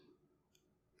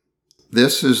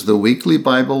This is the weekly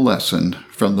Bible lesson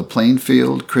from the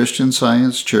Plainfield Christian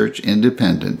Science Church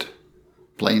Independent,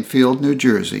 Plainfield, New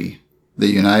Jersey, the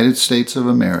United States of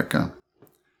America.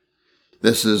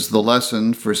 This is the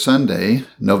lesson for Sunday,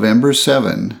 November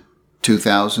 7,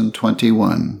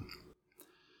 2021.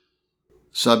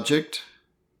 Subject: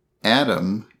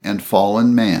 Adam and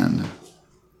fallen man.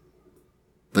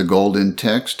 The golden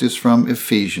text is from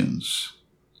Ephesians.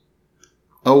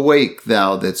 Awake,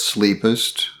 thou that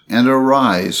sleepest, and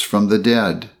arise from the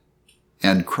dead,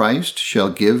 and Christ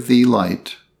shall give thee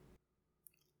light.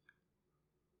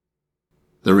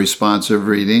 The responsive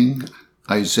reading,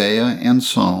 Isaiah and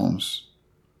Psalms.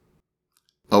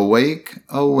 Awake,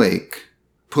 awake,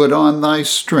 put on thy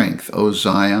strength, O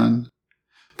Zion.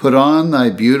 Put on thy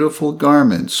beautiful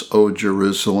garments, O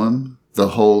Jerusalem, the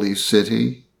holy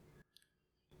city.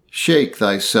 Shake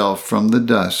thyself from the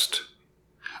dust.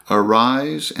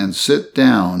 Arise and sit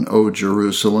down, O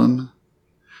Jerusalem.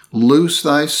 Loose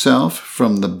thyself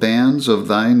from the bands of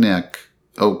thy neck,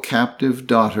 O captive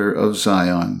daughter of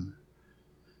Zion.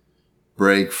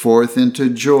 Break forth into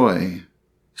joy.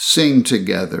 Sing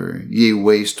together, ye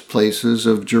waste places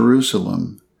of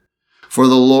Jerusalem. For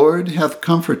the Lord hath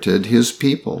comforted his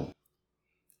people.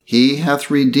 He hath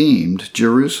redeemed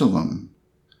Jerusalem.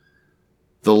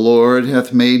 The Lord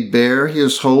hath made bare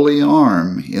his holy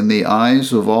arm in the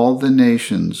eyes of all the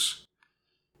nations,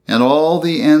 and all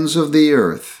the ends of the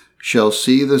earth shall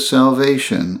see the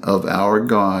salvation of our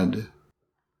God.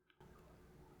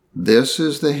 This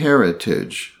is the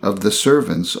heritage of the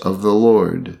servants of the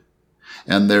Lord,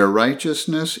 and their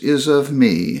righteousness is of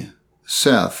me,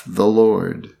 saith the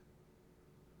Lord.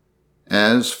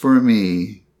 As for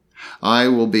me, I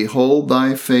will behold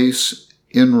thy face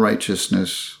in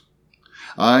righteousness.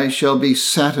 I shall be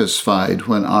satisfied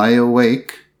when I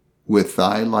awake with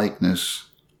thy likeness.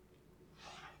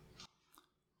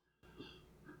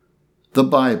 The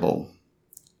Bible,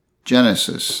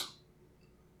 Genesis.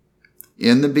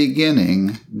 In the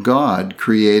beginning, God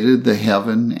created the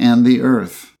heaven and the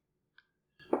earth.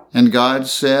 And God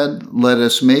said, Let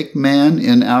us make man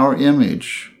in our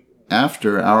image,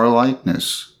 after our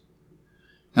likeness,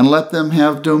 and let them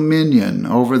have dominion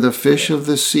over the fish of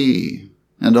the sea,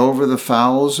 and over the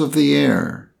fowls of the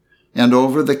air, and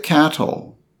over the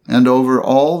cattle, and over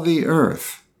all the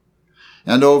earth,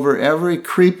 and over every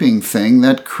creeping thing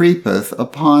that creepeth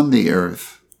upon the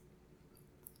earth.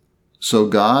 So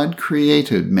God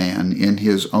created man in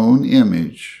his own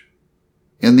image.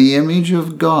 In the image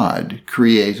of God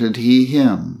created he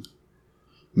him.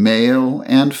 Male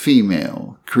and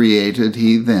female created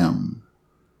he them.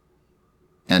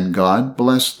 And God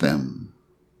blessed them.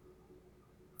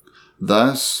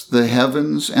 Thus the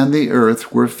heavens and the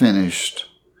earth were finished,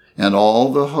 and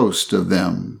all the host of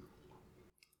them.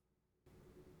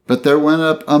 But there went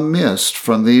up a mist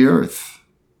from the earth,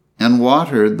 and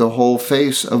watered the whole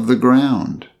face of the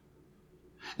ground.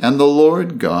 And the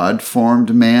Lord God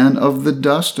formed man of the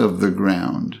dust of the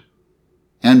ground,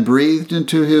 and breathed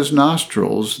into his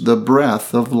nostrils the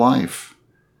breath of life,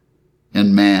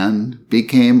 and man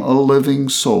became a living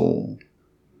soul.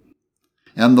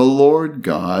 And the Lord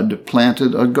God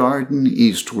planted a garden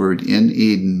eastward in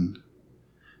Eden,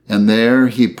 and there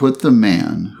he put the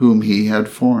man whom he had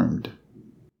formed.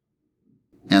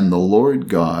 And the Lord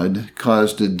God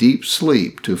caused a deep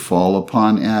sleep to fall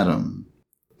upon Adam,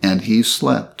 and he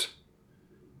slept.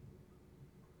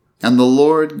 And the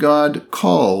Lord God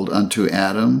called unto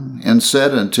Adam, and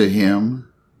said unto him,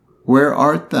 Where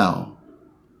art thou?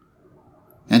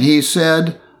 And he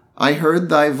said, I heard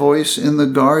thy voice in the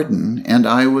garden, and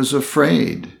I was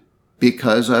afraid,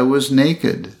 because I was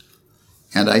naked,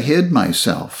 and I hid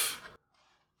myself.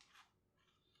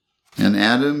 And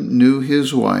Adam knew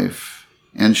his wife,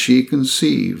 and she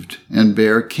conceived, and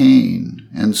bare Cain,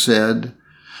 and said,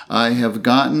 I have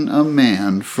gotten a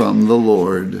man from the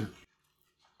Lord.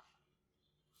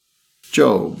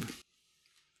 Job.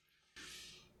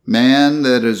 Man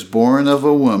that is born of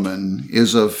a woman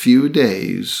is of few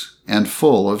days, and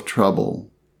full of trouble.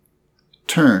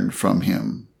 Turn from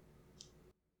him.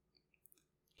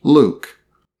 Luke.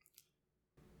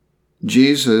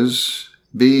 Jesus,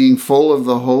 being full of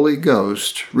the Holy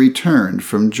Ghost, returned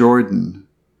from Jordan.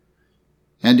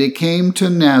 And he came to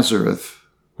Nazareth,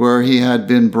 where he had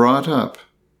been brought up.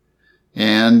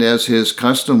 And as his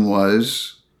custom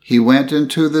was, he went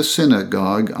into the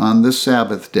synagogue on the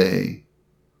Sabbath day,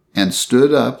 and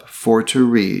stood up for to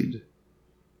read.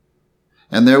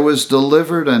 And there was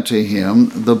delivered unto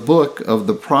him the book of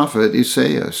the prophet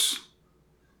Esaias.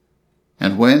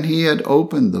 And when he had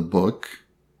opened the book,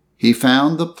 he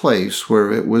found the place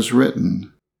where it was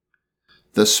written,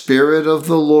 The Spirit of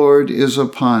the Lord is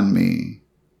upon me,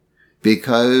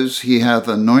 because he hath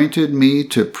anointed me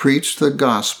to preach the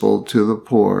gospel to the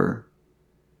poor.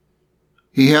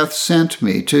 He hath sent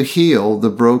me to heal the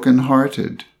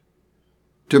brokenhearted,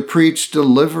 to preach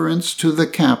deliverance to the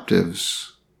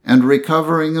captives, and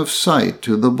recovering of sight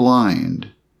to the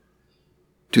blind,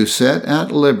 to set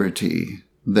at liberty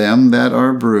them that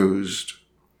are bruised,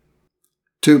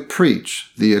 to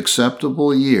preach the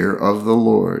acceptable year of the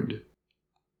Lord.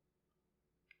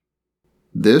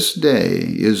 This day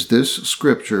is this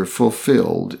scripture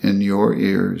fulfilled in your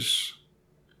ears.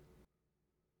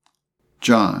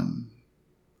 John.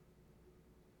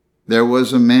 There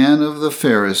was a man of the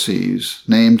Pharisees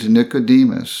named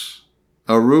Nicodemus,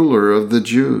 a ruler of the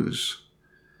Jews.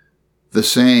 The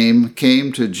same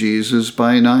came to Jesus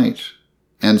by night,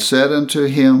 and said unto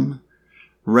him,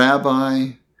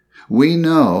 Rabbi, we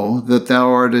know that thou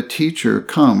art a teacher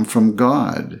come from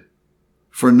God,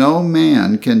 for no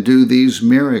man can do these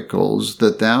miracles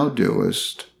that thou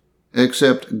doest,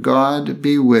 except God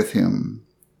be with him.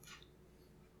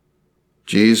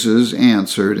 Jesus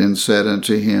answered and said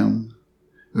unto him,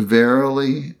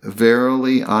 Verily,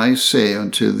 verily, I say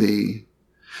unto thee,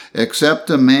 except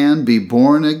a man be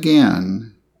born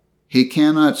again, he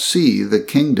cannot see the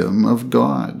kingdom of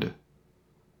God.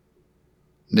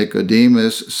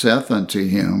 Nicodemus saith unto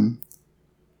him,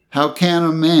 How can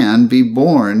a man be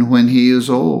born when he is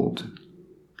old?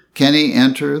 Can he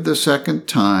enter the second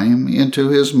time into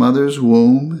his mother's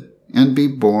womb and be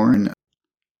born?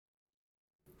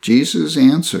 Jesus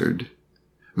answered,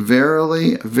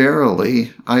 Verily,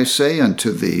 verily, I say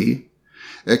unto thee,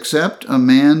 except a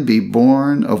man be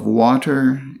born of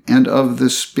water and of the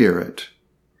Spirit,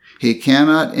 he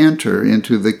cannot enter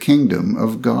into the kingdom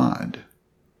of God.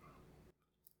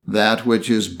 That which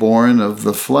is born of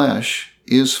the flesh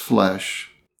is flesh,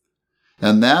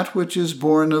 and that which is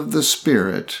born of the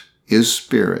Spirit is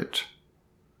spirit.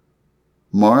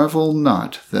 Marvel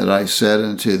not that I said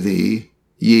unto thee,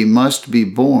 Ye must be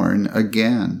born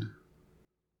again.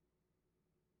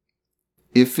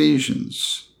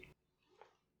 Ephesians.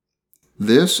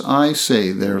 This I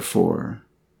say therefore,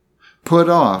 put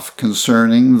off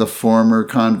concerning the former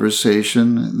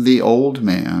conversation the old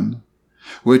man,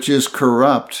 which is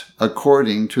corrupt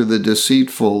according to the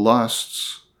deceitful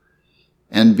lusts,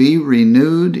 and be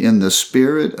renewed in the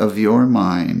spirit of your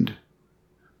mind.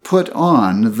 Put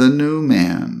on the new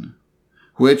man,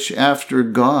 which after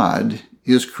God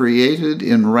is created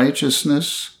in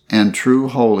righteousness and true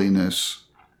holiness.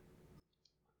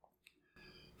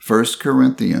 1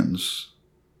 Corinthians.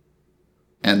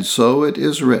 And so it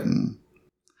is written,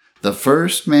 The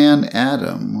first man,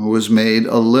 Adam, was made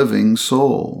a living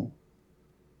soul.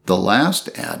 The last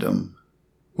Adam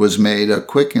was made a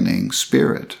quickening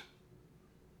spirit.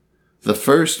 The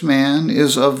first man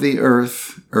is of the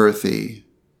earth, earthy.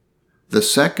 The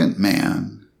second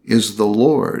man is the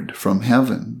Lord from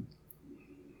heaven.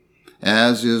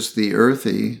 As is the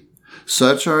earthy,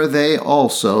 such are they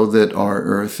also that are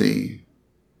earthy.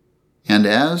 And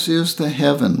as is the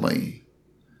heavenly,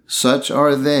 such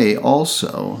are they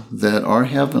also that are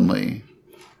heavenly.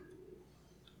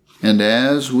 And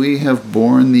as we have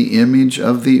borne the image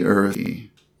of the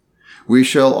earthy, we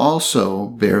shall also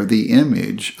bear the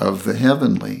image of the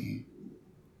heavenly.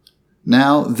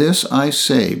 Now this I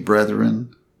say,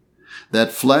 brethren,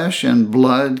 that flesh and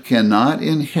blood cannot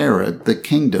inherit the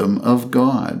kingdom of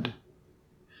God,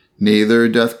 neither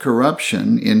doth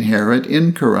corruption inherit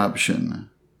incorruption.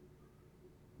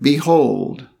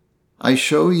 Behold, I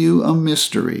show you a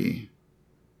mystery.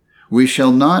 We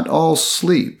shall not all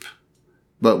sleep,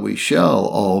 but we shall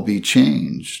all be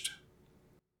changed.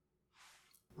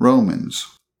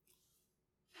 Romans.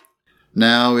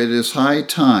 Now it is high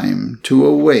time to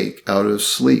awake out of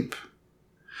sleep,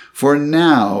 for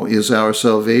now is our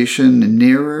salvation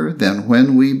nearer than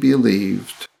when we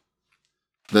believed.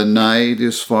 The night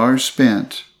is far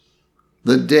spent,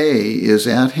 the day is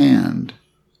at hand.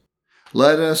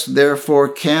 Let us therefore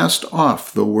cast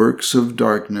off the works of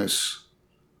darkness,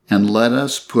 and let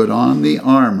us put on the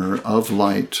armor of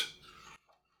light.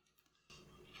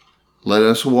 Let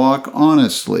us walk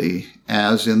honestly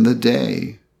as in the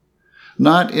day,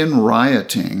 not in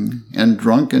rioting and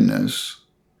drunkenness,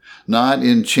 not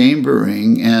in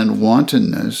chambering and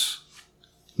wantonness,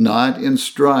 not in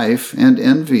strife and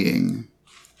envying.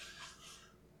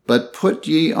 But put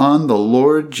ye on the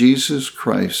Lord Jesus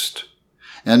Christ,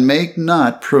 and make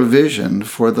not provision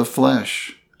for the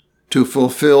flesh, to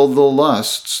fulfill the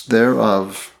lusts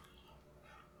thereof.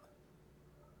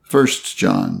 1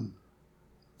 John.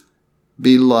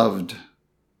 Beloved,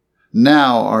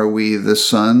 now are we the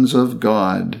sons of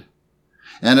God,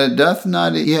 And it doth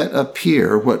not yet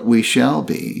appear what we shall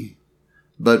be.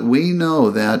 But we know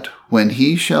that when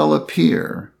he shall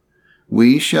appear,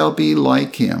 we shall be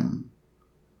like him,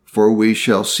 for we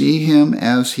shall see him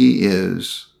as he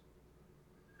is.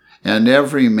 And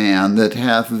every man that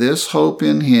hath this hope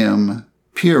in him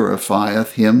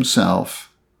purifieth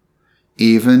himself,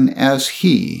 even as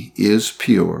he is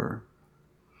pure.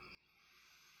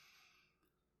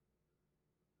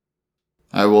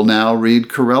 I will now read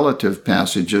correlative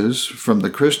passages from the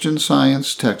Christian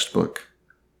Science textbook,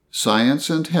 Science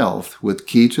and Health with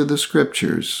Key to the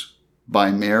Scriptures, by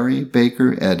Mary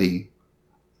Baker Eddy.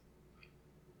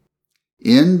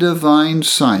 In divine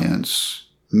science,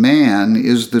 man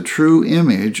is the true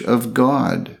image of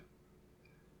God.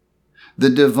 The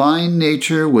divine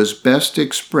nature was best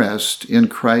expressed in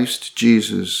Christ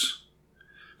Jesus,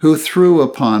 who threw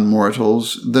upon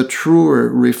mortals the truer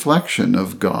reflection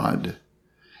of God,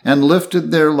 and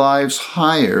lifted their lives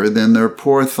higher than their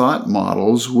poor thought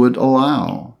models would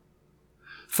allow.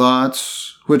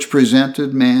 Thoughts which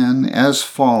presented man as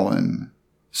fallen,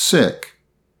 sick,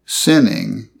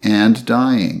 sinning, and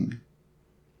dying.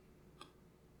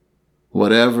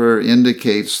 Whatever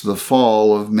indicates the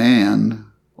fall of man,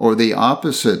 or the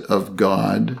opposite of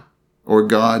God, or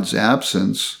God's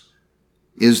absence,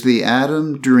 is the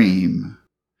Adam dream,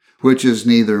 which is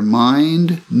neither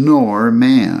mind nor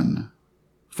man,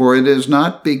 for it is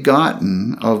not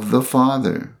begotten of the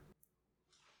Father.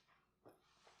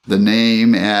 The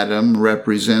name Adam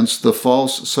represents the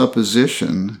false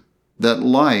supposition that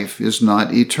life is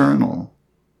not eternal,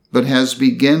 but has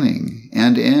beginning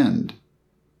and end,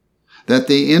 that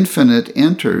the infinite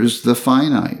enters the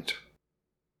finite,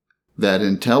 that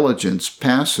intelligence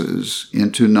passes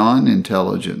into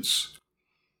non-intelligence,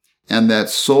 and that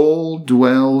soul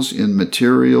dwells in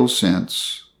material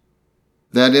sense,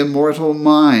 that immortal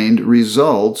mind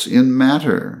results in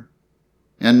matter,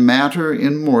 and matter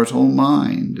in mortal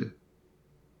mind,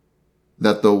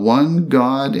 that the one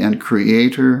God and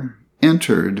Creator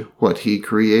entered what he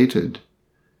created,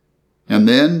 and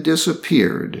then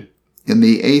disappeared in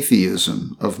the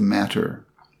atheism of matter.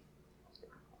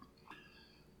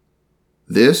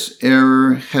 This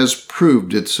error has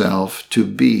proved itself to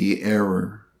be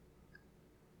error.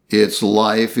 Its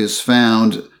life is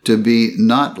found to be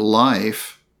not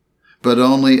life, but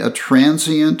only a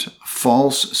transient,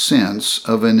 false sense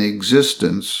of an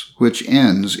existence which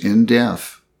ends in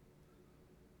death.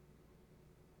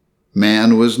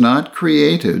 Man was not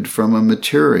created from a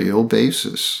material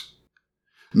basis,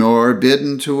 nor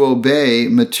bidden to obey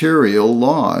material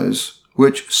laws,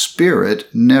 which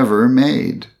spirit never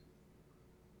made.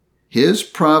 His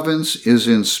province is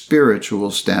in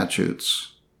spiritual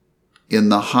statutes, in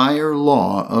the higher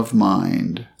law of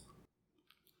mind.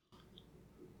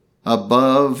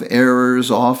 Above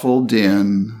error's awful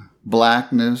din,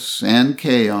 blackness, and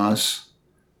chaos,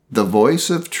 the voice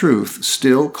of truth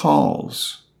still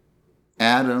calls,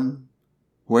 Adam,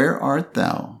 where art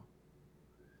thou?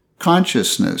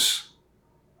 Consciousness,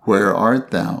 where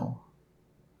art thou?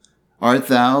 Art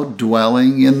thou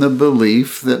dwelling in the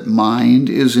belief that mind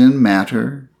is in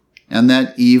matter, and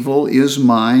that evil is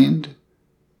mind?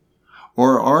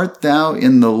 Or art thou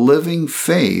in the living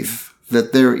faith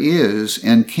that there is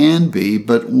and can be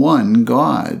but one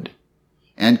God,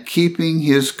 and keeping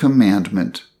his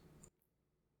commandment?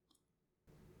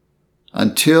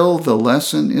 Until the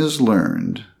lesson is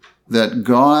learned that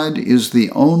God is the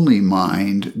only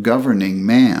mind governing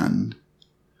man,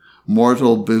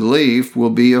 mortal belief will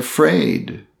be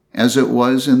afraid, as it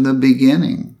was in the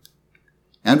beginning,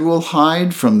 and will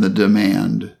hide from the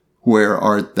demand, Where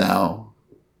art thou?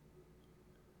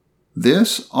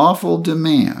 This awful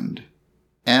demand,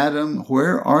 Adam,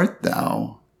 where art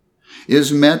thou,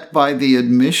 is met by the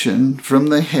admission from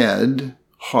the head,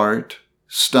 heart,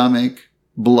 stomach,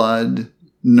 blood,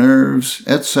 nerves,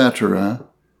 etc.,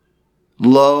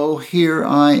 Lo, here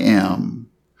I am,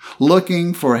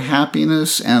 looking for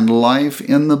happiness and life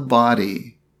in the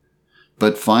body,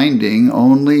 but finding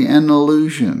only an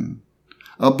illusion,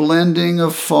 a blending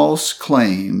of false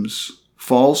claims,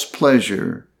 false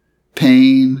pleasure,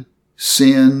 pain,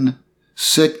 sin,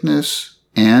 sickness,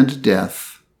 and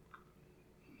death.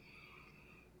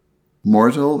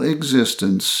 Mortal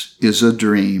existence is a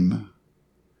dream.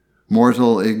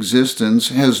 Mortal existence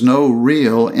has no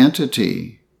real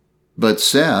entity, but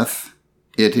saith,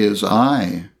 it is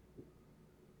I.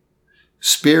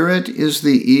 Spirit is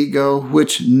the ego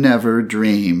which never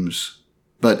dreams,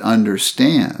 but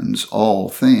understands all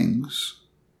things,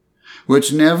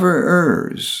 which never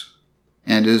errs,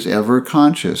 and is ever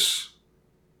conscious,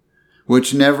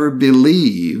 which never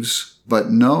believes, but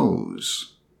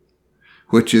knows,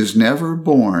 which is never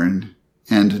born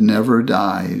and never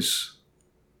dies.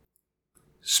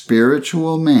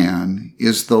 Spiritual man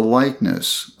is the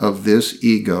likeness of this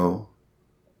ego.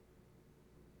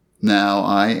 Now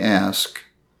I ask,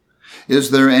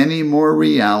 is there any more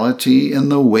reality in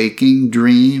the waking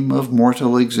dream of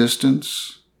mortal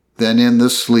existence than in the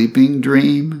sleeping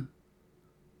dream?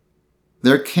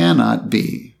 There cannot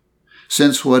be,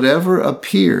 since whatever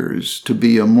appears to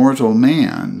be a mortal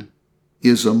man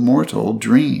is a mortal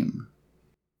dream.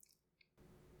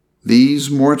 These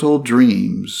mortal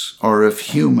dreams are of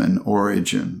human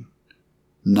origin,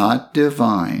 not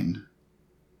divine.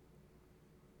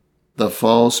 The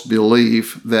false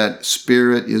belief that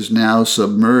spirit is now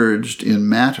submerged in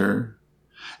matter,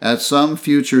 at some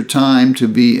future time to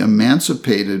be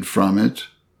emancipated from it,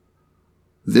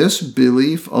 this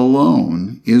belief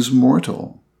alone is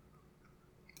mortal.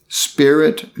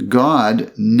 Spirit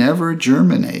God never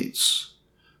germinates,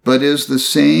 but is the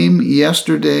same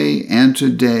yesterday and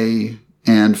today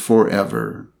and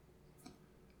forever.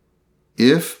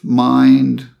 If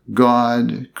mind,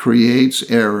 God, creates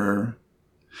error,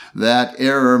 that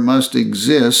error must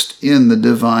exist in the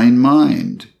divine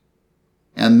mind,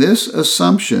 and this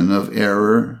assumption of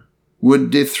error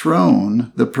would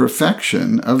dethrone the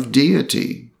perfection of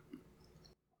deity.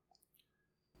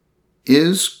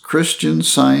 Is Christian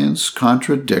Science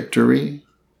contradictory?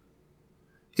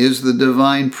 Is the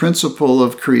divine principle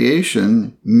of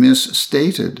creation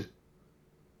misstated?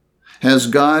 Has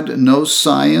God no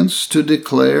science to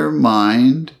declare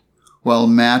mind, while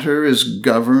matter is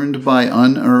governed by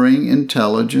unerring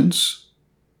intelligence?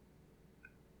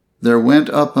 There went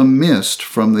up a mist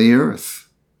from the earth.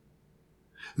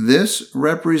 This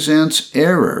represents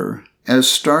error as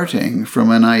starting from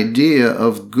an idea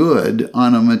of good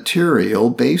on a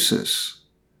material basis.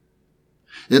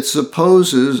 It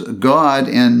supposes God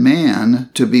and man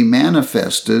to be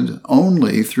manifested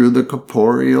only through the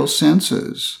corporeal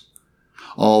senses,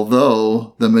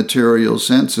 although the material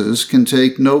senses can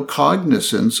take no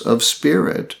cognizance of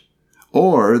spirit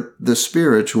or the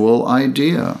spiritual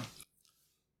idea.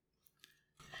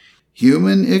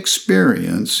 Human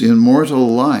experience in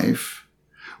mortal life,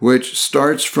 which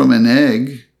starts from an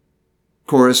egg,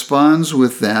 corresponds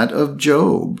with that of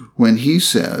Job when he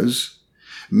says,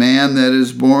 "Man that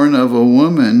is born of a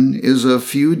woman is of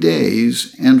few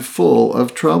days and full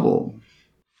of trouble."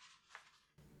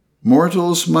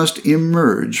 Mortals must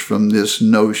emerge from this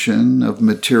notion of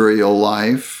material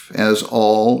life as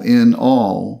all in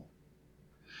all.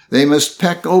 They must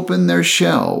peck open their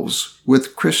shells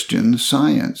with Christian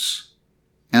Science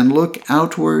and look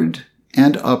outward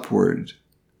and upward.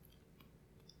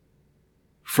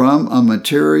 From a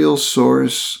material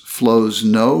source flows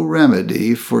no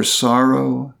remedy for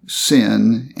sorrow,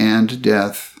 sin, and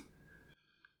death,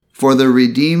 for the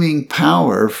redeeming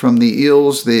power from the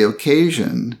ills they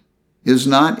occasion is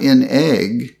not in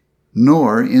egg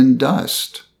nor in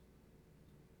dust.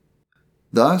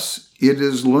 Thus it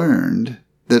is learned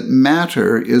that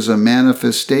matter is a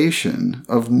manifestation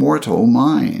of mortal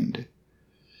mind,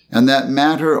 and that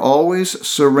matter always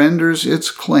surrenders its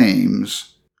claims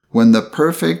when the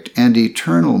perfect and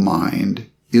eternal mind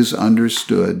is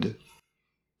understood.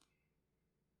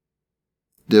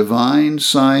 Divine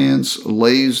science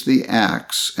lays the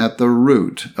axe at the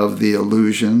root of the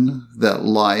illusion that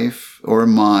life or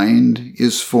mind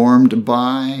is formed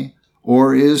by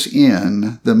or is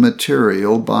in the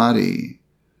material body.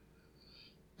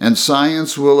 And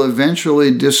science will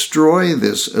eventually destroy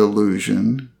this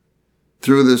illusion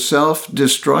through the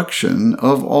self-destruction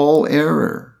of all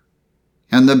error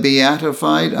and the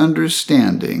beatified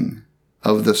understanding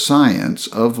of the science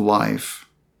of life.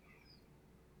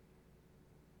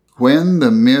 When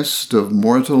the mist of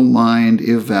mortal mind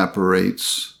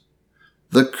evaporates,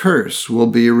 the curse will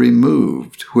be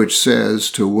removed which says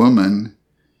to woman,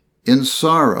 "In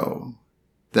sorrow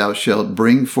thou shalt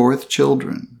bring forth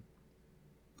children."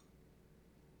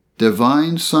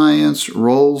 Divine science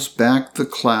rolls back the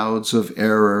clouds of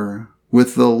error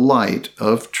with the light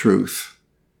of truth,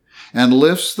 and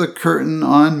lifts the curtain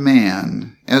on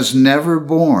man as never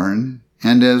born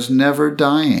and as never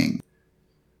dying,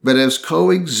 but as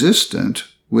coexistent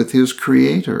with his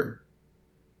Creator.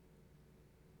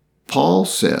 Paul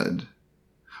said,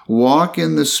 "Walk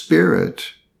in the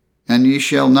Spirit, and ye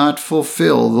shall not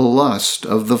fulfill the lust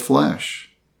of the flesh."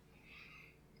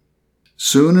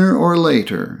 Sooner or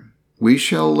later, we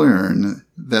shall learn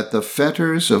that the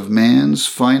fetters of man's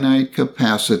finite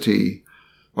capacity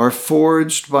are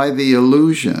forged by the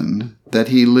illusion that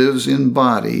he lives in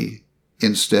body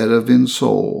instead of in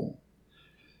soul,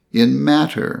 in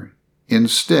matter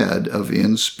instead of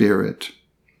in spirit.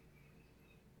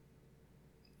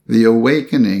 The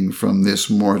awakening from this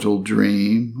mortal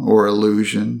dream or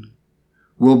illusion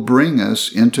will bring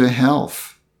us into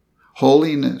health,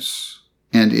 holiness,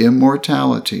 and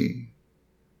immortality.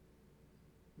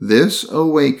 This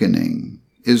awakening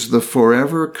is the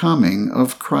forever coming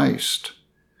of Christ,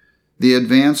 the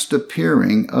advanced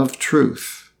appearing of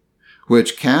truth,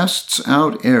 which casts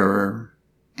out error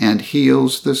and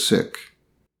heals the sick.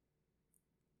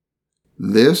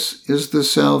 This is the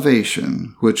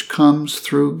salvation which comes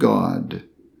through God,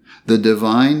 the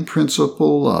divine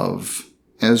principle love,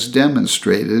 as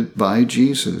demonstrated by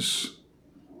Jesus.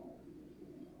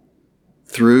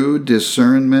 Through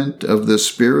discernment of the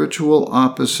spiritual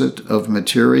opposite of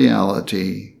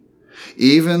materiality,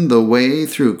 even the way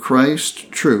through Christ's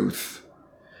truth,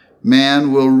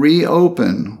 man will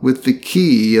reopen with the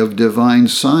key of divine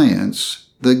science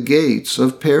the gates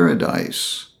of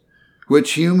paradise,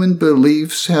 which human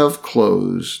beliefs have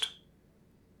closed,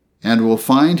 and will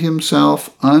find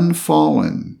himself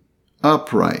unfallen,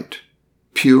 upright,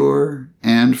 pure,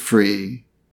 and free.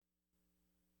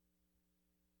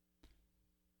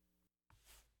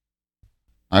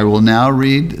 I will now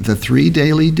read the 3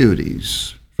 daily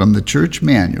duties from the Church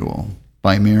Manual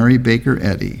by Mary Baker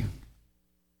Eddy.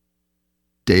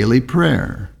 Daily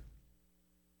Prayer.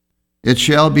 It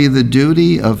shall be the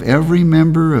duty of every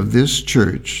member of this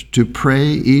church to pray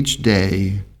each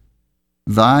day,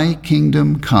 Thy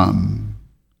kingdom come.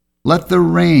 Let the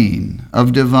reign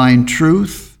of divine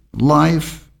truth,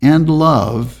 life, and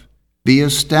love be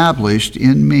established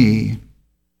in me,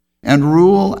 and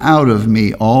rule out of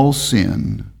me all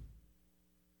sin.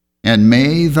 And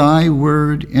may Thy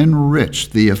word enrich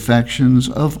the affections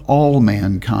of all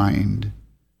mankind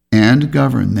and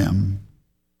govern them.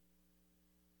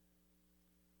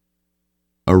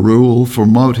 A rule for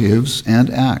motives and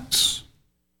acts.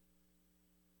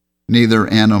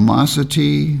 Neither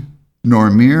animosity nor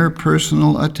mere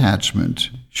personal attachment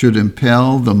should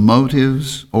impel the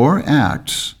motives or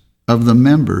acts of the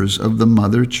members of the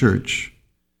Mother Church.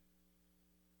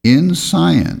 In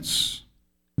science,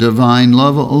 divine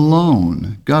love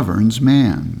alone governs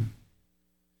man,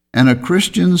 and a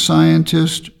Christian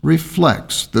scientist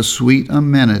reflects the sweet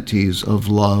amenities of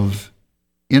love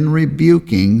in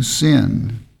rebuking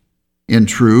sin, in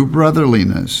true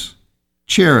brotherliness,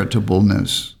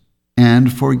 charitableness,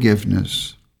 and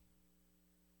forgiveness.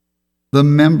 The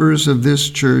members of this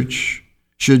church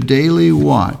should daily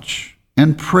watch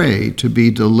and pray to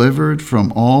be delivered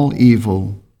from all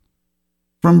evil,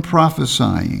 from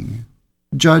prophesying,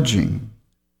 judging,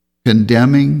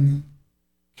 condemning,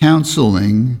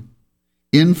 counseling,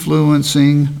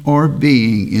 influencing, or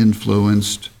being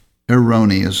influenced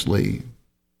erroneously.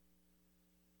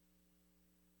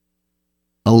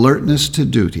 Alertness to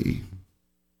duty.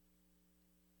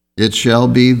 It shall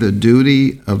be the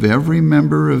duty of every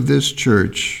member of this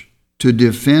church to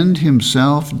defend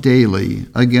himself daily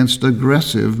against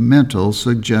aggressive mental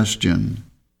suggestion,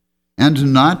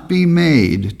 and not be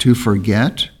made to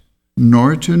forget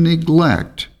nor to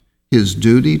neglect his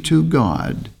duty to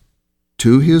God,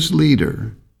 to his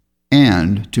leader,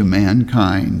 and to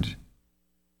mankind.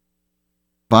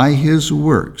 By his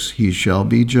works he shall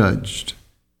be judged,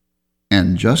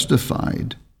 and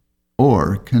justified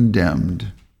or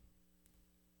condemned.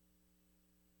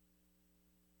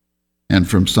 And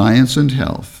from Science and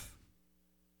Health.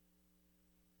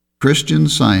 Christian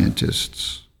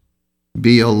scientists,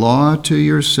 be a law to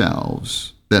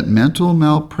yourselves that mental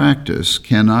malpractice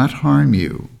cannot harm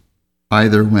you,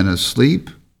 either when asleep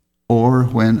or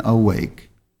when awake.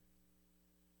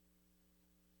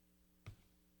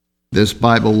 This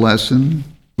Bible lesson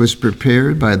was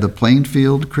prepared by the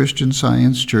Plainfield Christian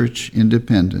Science Church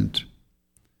Independent.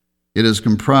 It is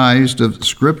comprised of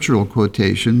scriptural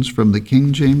quotations from the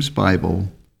King James Bible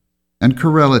and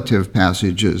correlative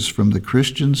passages from the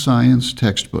Christian Science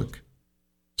textbook,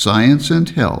 Science and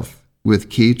Health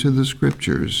with Key to the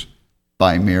Scriptures,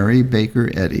 by Mary Baker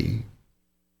Eddy.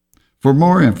 For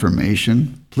more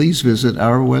information, please visit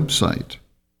our website,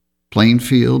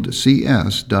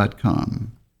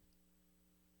 plainfieldcs.com.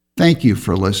 Thank you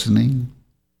for listening,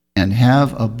 and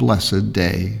have a blessed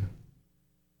day.